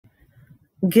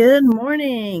Good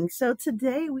morning. So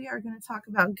today we are going to talk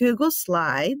about Google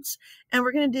Slides, and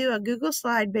we're going to do a Google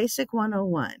Slide Basic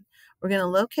 101. We're going to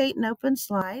locate and open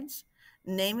slides,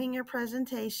 naming your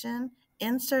presentation,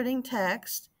 inserting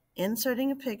text,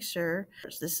 inserting a picture.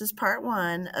 This is part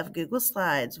one of Google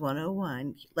Slides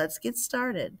 101. Let's get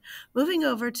started. Moving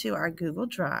over to our Google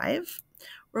Drive,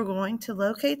 we're going to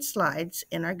locate slides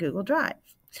in our Google Drive.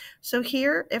 So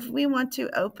here, if we want to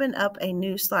open up a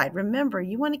new slide, remember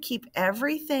you want to keep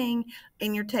everything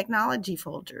in your technology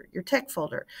folder, your tech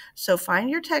folder. So find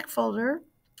your tech folder,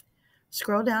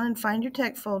 scroll down and find your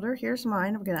tech folder. Here's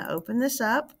mine. I'm going to open this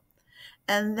up.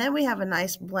 And then we have a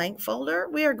nice blank folder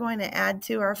we are going to add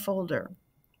to our folder.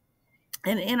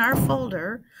 And in our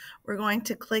folder, we're going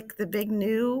to click the big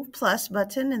new plus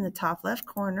button in the top left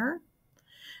corner.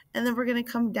 And then we're going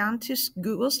to come down to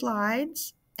Google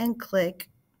Slides and click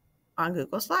on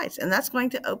Google Slides. And that's going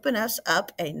to open us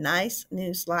up a nice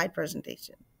new slide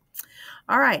presentation.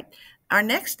 All right. Our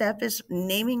next step is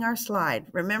naming our slide.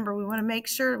 Remember, we want to make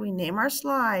sure we name our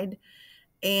slide.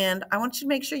 And I want you to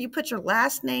make sure you put your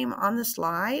last name on the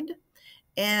slide.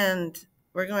 And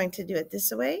we're going to do it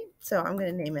this way. So I'm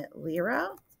going to name it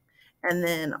Lyra and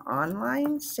then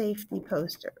online safety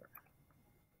poster.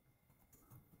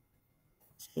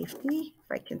 Safety,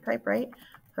 if I can type right,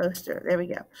 poster. There we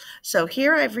go. So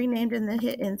here I've renamed and then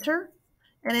hit enter,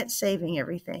 and it's saving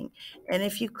everything. And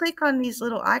if you click on these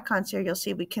little icons here, you'll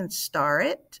see we can star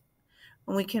it,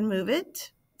 and we can move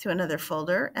it to another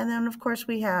folder. And then, of course,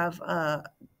 we have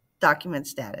document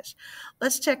status.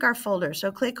 Let's check our folder.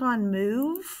 So click on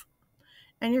move,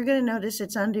 and you're going to notice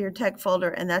it's under your tech folder,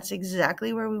 and that's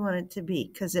exactly where we want it to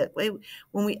be, because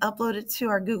when we upload it to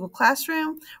our Google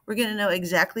Classroom, we're going to know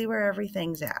exactly where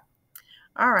everything's at.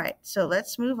 All right, so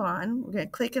let's move on. We're going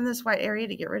to click in this white area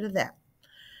to get rid of that.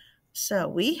 So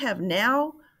we have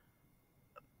now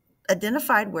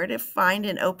identified where to find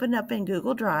and open up in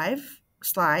Google Drive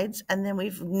slides, and then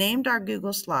we've named our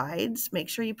Google Slides. Make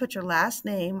sure you put your last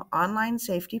name, online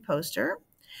safety poster.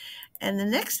 And the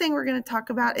next thing we're going to talk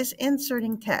about is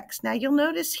inserting text. Now you'll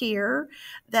notice here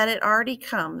that it already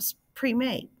comes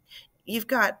pre-made. You've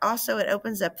got also, it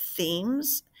opens up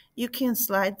themes. You can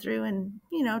slide through and,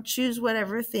 choose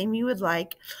whatever theme you would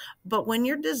like. But when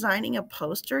you're designing a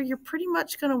poster, you're pretty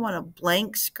much going to want a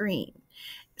blank screen.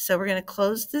 So we're going to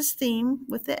close this theme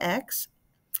with the X.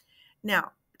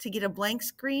 Now, to get a blank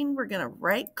screen, we're going to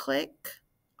right click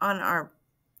on our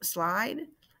slide,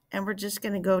 and we're just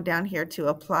going to go down here to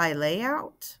apply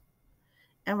layout,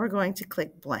 and we're going to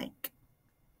click blank.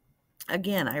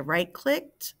 Again, I right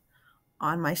clicked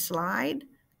on my slide,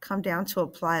 come down to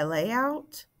apply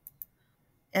layout,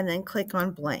 and then click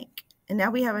on blank. And now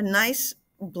we have a nice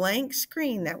blank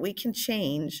screen that we can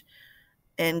change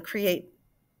and create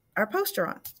our poster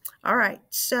on. All right,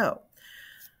 so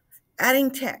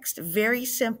adding text, very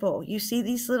simple. You see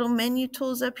these little menu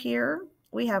tools up here?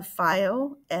 We have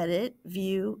File, Edit,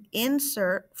 View,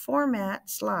 Insert, Format,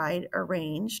 Slide,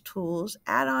 Arrange, Tools,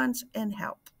 Add-ons, and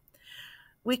Help.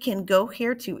 We can go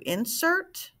here to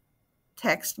Insert,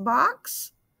 Text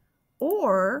Box,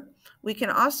 or we can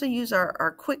also use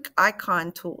our quick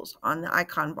icon tools on the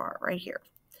icon bar right here.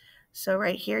 So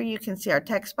right here you can see our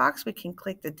text box. We can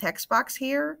click the text box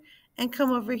here and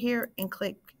come over here and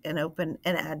click and open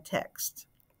and add text.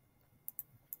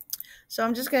 So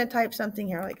I'm just going to type something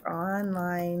here like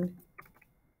online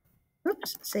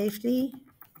safety.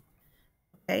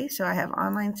 Okay, so I have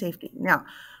online safety. Now,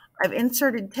 I've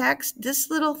inserted text.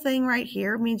 This little thing right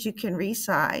here means you can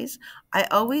resize. I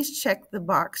always check the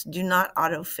box, do not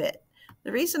auto fit.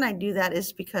 The reason I do that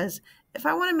is because if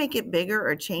I want to make it bigger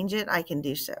or change it, I can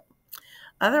do so.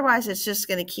 Otherwise, it's just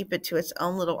going to keep it to its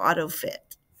own little auto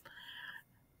fit.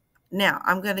 Now,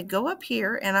 I'm going to go up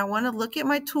here and I want to look at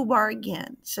my toolbar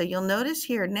again. So you'll notice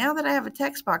here, now that I have a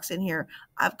text box in here,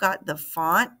 I've got the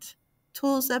font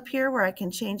tools up here where I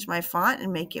can change my font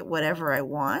and make it whatever I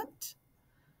want.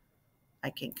 I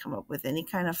can come up with any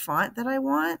kind of font that I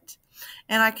want.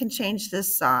 And I can change the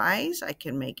size. I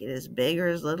can make it as big or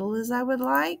as little as I would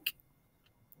like.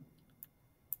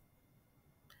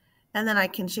 And then I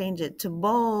can change it to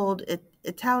bold,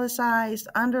 italicized,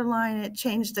 underline it,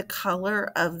 change the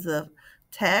color of the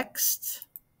text.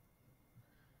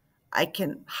 I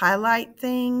can highlight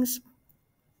things.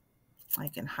 I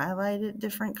can highlight it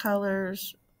different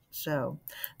colors. So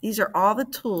these are all the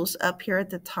tools up here at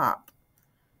the top.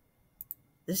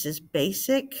 This is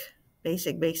basic,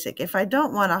 basic, basic. If I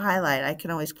don't want to highlight, I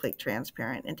can always click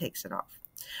transparent and it takes it off.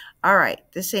 All right,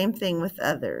 the same thing with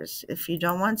others. If you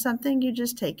don't want something, you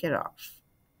just take it off.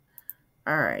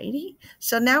 All righty.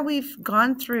 So now we've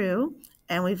gone through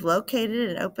and we've located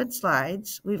and opened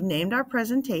slides. We've named our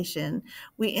presentation.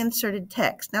 We inserted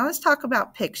text. Now let's talk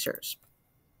about pictures.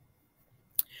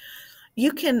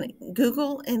 You can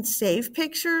Google and save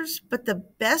pictures, but the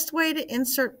best way to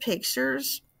insert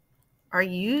pictures are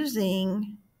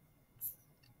using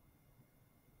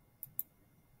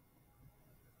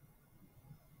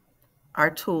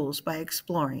our tools by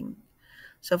exploring.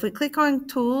 So if we click on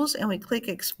tools and we click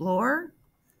explore,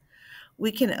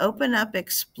 we can open up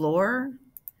explore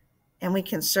and we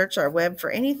can search our web for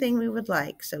anything we would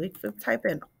like. So we could type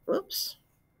in, oops,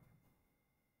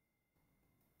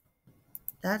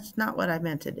 that's not what I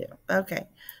meant to do. Okay,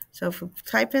 so if we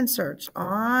type in search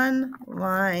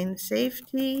online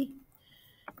safety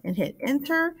and hit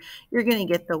enter, you're going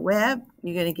to get the web,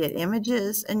 you're going to get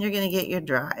images, and you're going to get your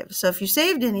drive. So if you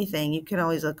saved anything, you can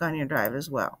always look on your drive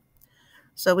as well.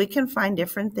 So we can find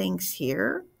different things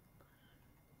here.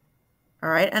 All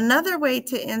right, another way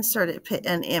to insert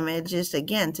an image is,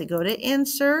 again, to go to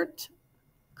insert,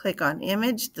 click on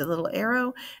image, the little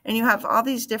arrow, and you have all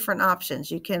these different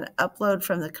options. You can upload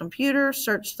from the computer,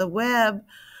 search the web,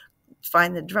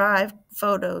 find the drive,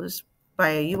 photos by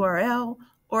a URL,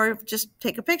 or just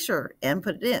take a picture and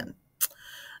put it in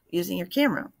using your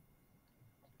camera.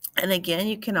 And again,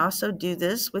 you can also do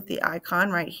this with the icon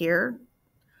right here.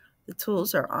 The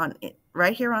tools are on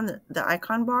right here on the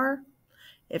icon bar.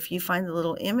 If you find the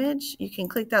little image, you can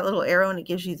click that little arrow and it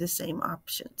gives you the same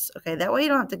options. Okay, that way you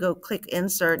don't have to go click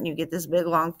insert and you get this big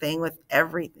long thing with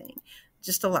everything.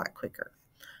 Just a lot quicker.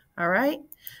 All right,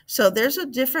 so there's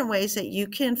different ways that you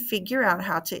can figure out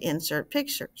how to insert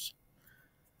pictures.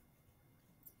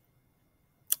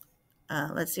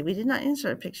 Let's see, we did not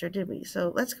insert a picture, did we?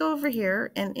 So let's go over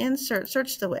here and insert,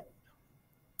 search the web.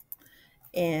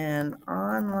 And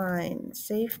online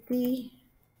safety,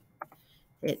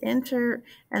 hit enter,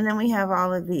 and then we have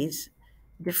all of these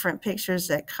different pictures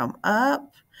that come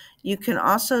up. You can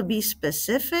also be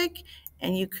specific,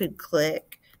 and you could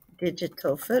click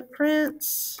digital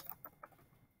footprints.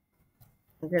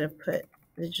 I'm going to put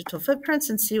digital footprints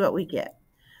and see what we get.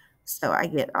 So I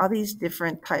get all these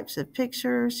different types of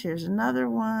pictures. Here's another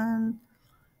one.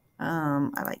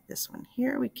 I like this one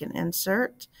here. We can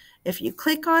insert. If you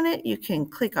click on it, you can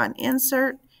click on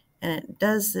insert, and it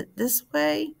does it this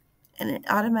way, and it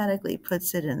automatically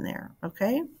puts it in there,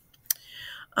 okay?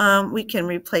 We can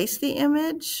replace the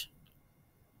image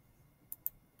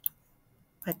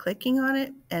by clicking on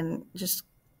it and just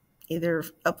either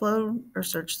upload or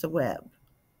search the web.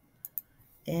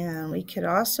 And we could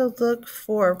also look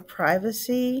for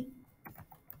privacy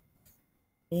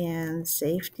and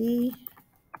safety.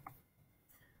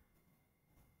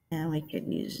 And we could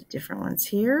use different ones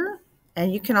here.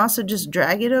 And you can also just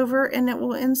drag it over and it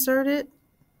will insert it.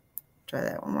 Try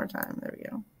that one more time. There we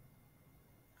go.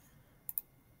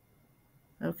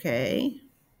 Okay.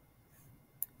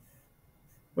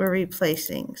 We're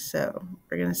replacing, so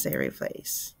we're going to say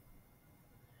replace.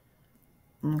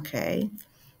 Okay.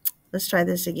 Let's try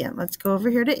this again. Let's go over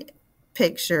here to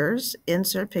pictures,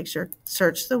 insert picture,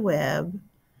 search the web,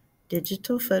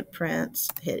 digital footprints,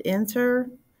 hit enter,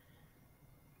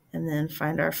 and then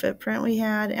find our footprint we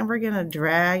had, and we're going to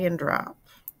drag and drop.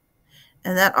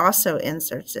 And that also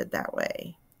inserts it that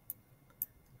way.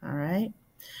 All right.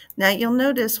 Now you'll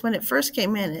notice when it first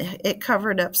came in, it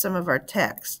covered up some of our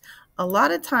text. A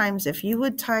lot of times if you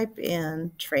would type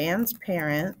in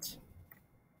transparent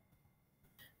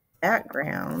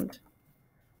background,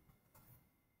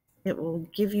 it will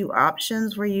give you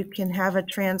options where you can have a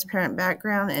transparent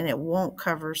background and it won't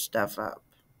cover stuff up,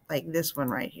 like this one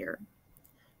right here.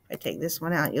 If I take this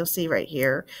one out, you'll see right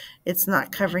here, it's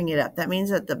not covering it up. That means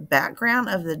that the background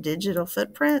of the digital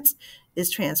footprints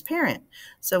is transparent.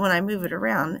 So when I move it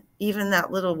around, even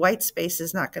that little white space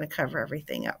is not going to cover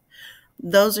everything up.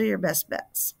 Those are your best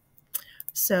bets.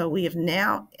 So we have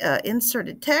now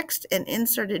inserted text and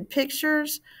inserted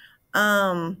pictures.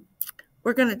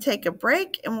 We're going to take a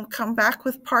break and we'll come back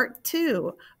with part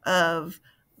 2 of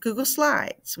Google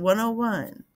Slides 101.